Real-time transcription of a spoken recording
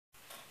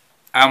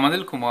I'm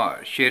Anil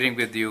Kumar sharing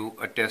with you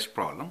a test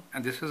problem,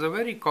 and this is a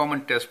very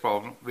common test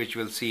problem which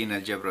we'll see in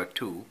Algebra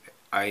 2,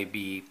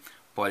 IB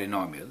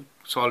polynomial,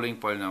 solving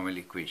polynomial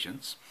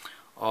equations,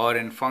 or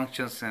in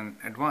functions and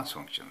advanced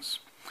functions.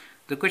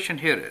 The question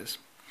here is,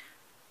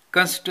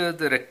 consider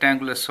the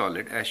rectangular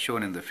solid as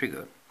shown in the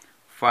figure.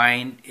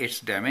 Find its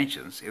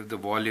dimensions if the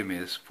volume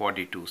is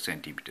 42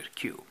 centimeter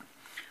cube.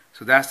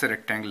 So that's the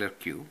rectangular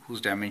cube whose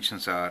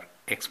dimensions are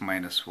x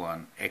minus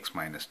 1, x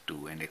minus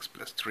 2, and x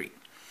plus 3.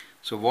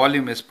 So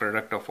volume is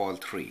product of all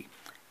three.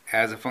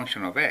 As a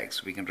function of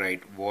x, we can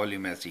write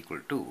volume as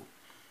equal to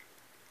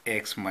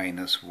x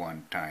minus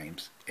 1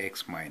 times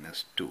x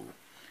minus 2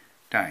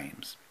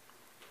 times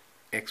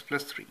x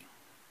plus 3.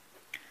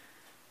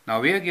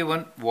 Now we are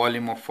given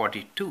volume of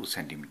 42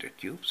 centimeter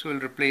cube, so we'll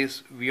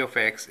replace v of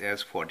x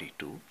as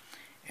 42,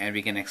 and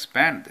we can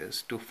expand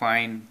this to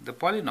find the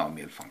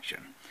polynomial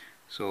function.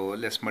 So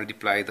let's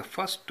multiply the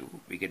first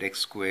two. We get x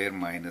squared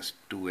minus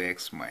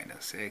 2x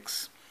minus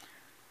x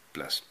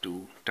plus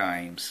 2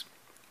 times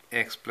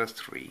x plus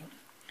 3.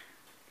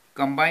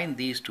 Combine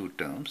these two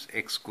terms,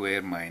 x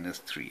squared minus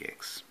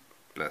 3x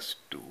plus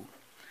 2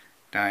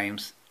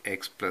 times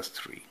x plus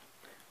 3.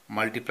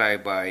 Multiply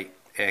by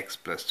x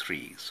plus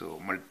 3. So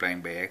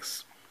multiplying by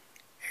x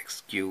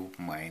cubed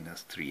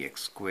minus 3x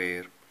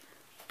squared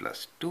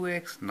plus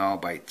 2x. Now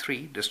by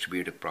 3,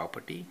 distributive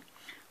property,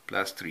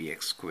 plus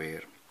 3x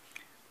squared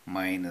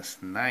minus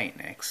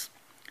 9x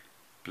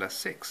plus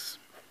 6.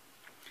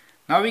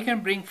 Now we can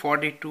bring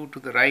 42 to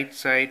the right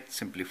side,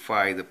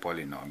 simplify the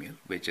polynomial,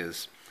 which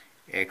is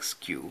x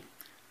cubed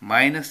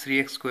minus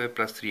 3x squared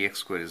plus 3x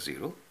squared is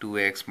 0.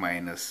 2x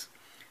minus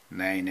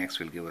 9x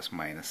will give us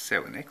minus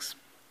 7x.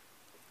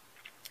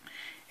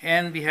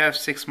 And we have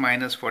 6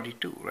 minus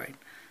 42, right?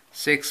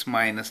 6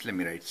 minus, let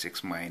me write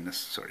 6 minus,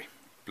 sorry,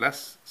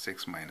 plus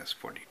 6 minus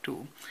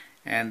 42.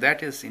 And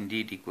that is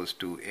indeed equals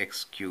to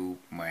x cubed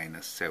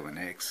minus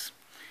 7x.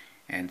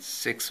 And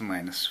 6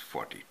 minus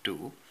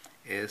 42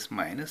 is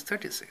minus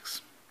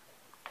 36.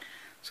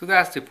 So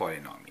that's the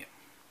polynomial.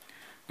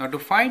 Now to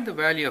find the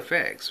value of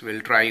x, we'll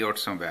try out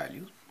some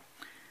values.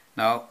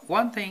 Now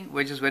one thing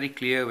which is very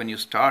clear when you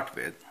start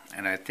with,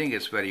 and I think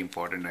it's very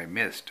important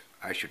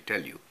I should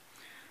tell you.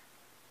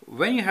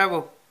 When you have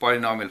a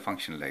polynomial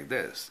function like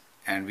this,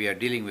 and we are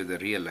dealing with a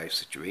real life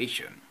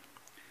situation,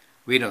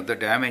 we know the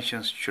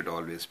dimensions should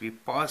always be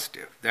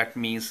positive. That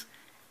means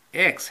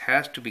x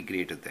has to be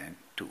greater than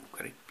 2,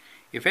 correct?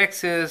 If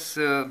x is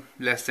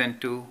less than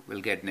 2,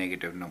 we'll get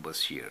negative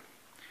numbers here.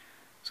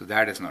 So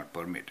that is not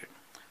permitted.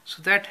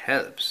 So that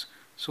helps.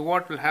 So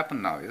what will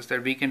happen now is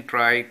that we can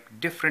try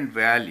different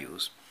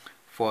values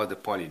for the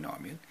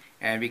polynomial,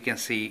 and we can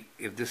see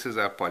if this is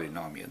our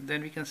polynomial,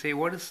 then we can say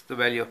what is the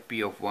value of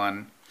p of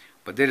 1,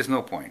 but there is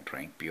no point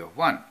trying p of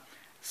 1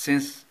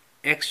 since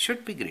x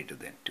should be greater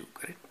than 2,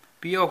 correct?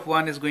 P of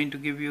 1 is going to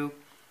give you,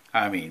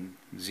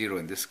 0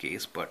 in this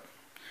case, but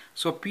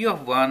so p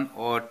of 1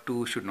 or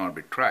 2 should not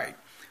be tried.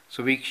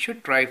 So we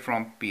should try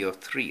from p of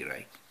 3,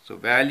 right? So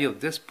value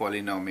of this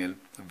polynomial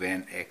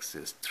when x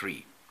is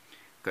 3,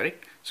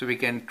 correct? So we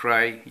can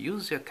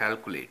use your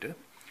calculator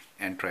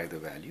and try the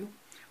value.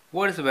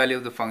 What is the value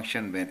of the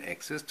function when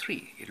x is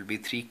 3? It will be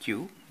 3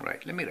 cubed,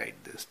 right? Let me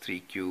write this, 3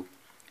 cubed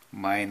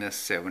minus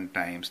 7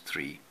 times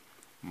 3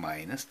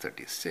 minus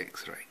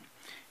 36, right?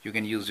 You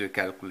can use your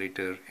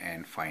calculator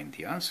and find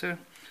the answer.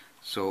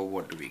 So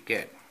what do we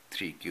get?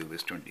 3 cubed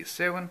is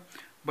 27,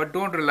 but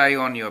don't rely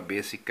on your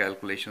basic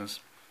calculations.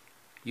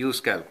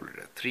 Use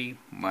calculator. 3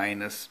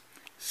 minus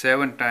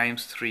 7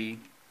 times 3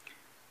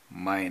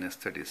 minus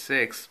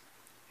 36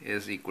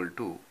 is equal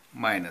to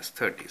minus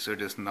 30. So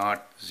it is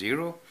not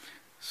 0,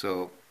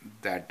 so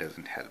that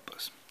doesn't help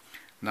us.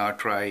 Now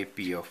try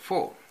p of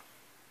 4.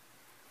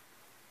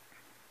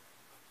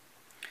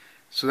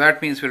 So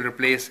that means we'll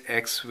replace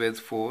x with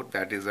 4,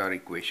 that is our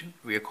equation.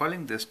 We are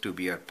calling this to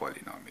be our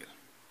polynomial.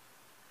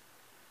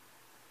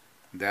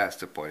 That's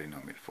the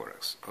polynomial for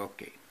us.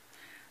 Okay.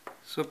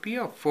 So p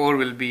of 4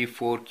 will be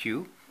 4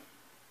 cubed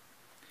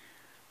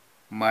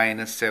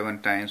minus 7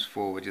 times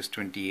 4, which is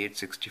 28,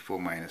 64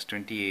 minus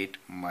 28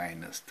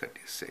 minus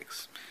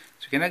 36.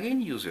 So you can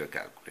again use your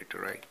calculator,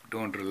 right?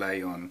 Don't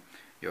rely on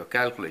your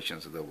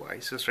calculations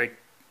otherwise. Just write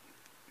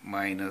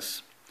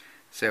minus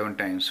 7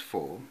 times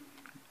 4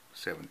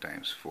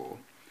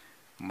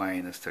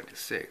 minus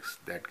 36.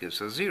 That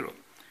gives us 0.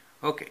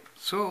 Okay,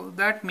 so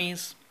that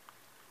means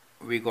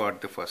we got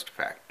the first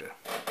factor.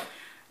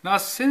 Now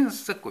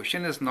since the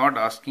question is not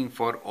asking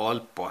for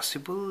all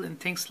possible and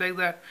things like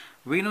that,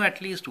 we know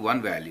at least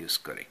one value is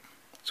correct.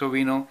 So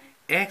we know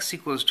x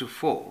equals to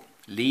 4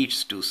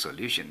 leads to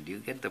solution. Do you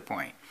get the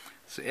point?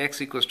 So x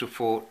equals to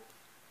 4,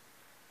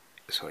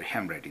 sorry,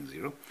 I'm writing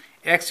 0.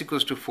 X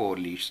equals to 4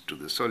 leads to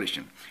the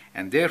solution,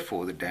 and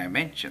therefore the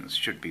dimensions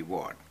should be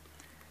what?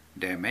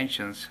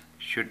 Dimensions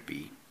should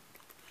be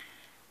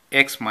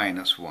x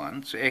minus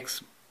 1. So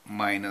x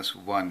minus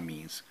 1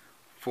 means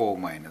 4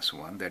 minus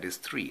 1, that is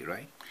 3,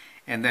 right?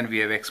 And then we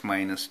have x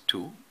minus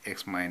 2.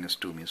 X minus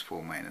 2 means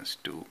 4 minus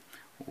 2,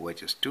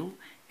 which is 2.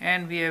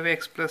 And we have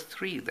x plus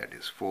 3, that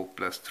is 4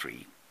 plus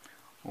 3,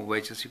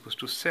 which is equals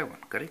to 7,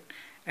 correct?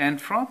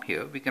 And from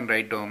here we can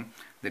write down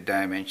the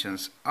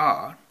dimensions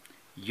are,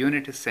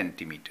 unit is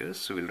centimeters,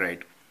 so we'll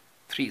write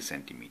 3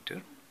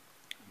 centimeter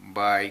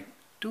by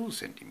 2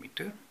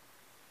 centimeter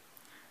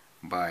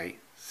by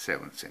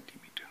 7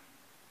 centimeter.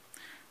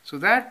 So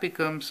that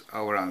becomes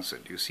our answer.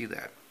 Do you see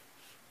that?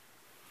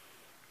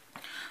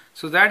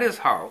 So that is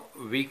how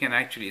we can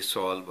actually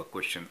solve a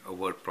question, a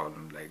word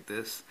problem like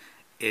this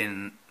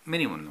in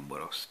minimum number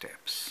of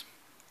steps.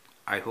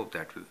 I hope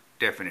that will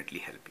definitely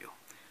help you.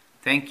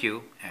 Thank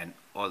you and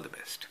all the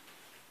best.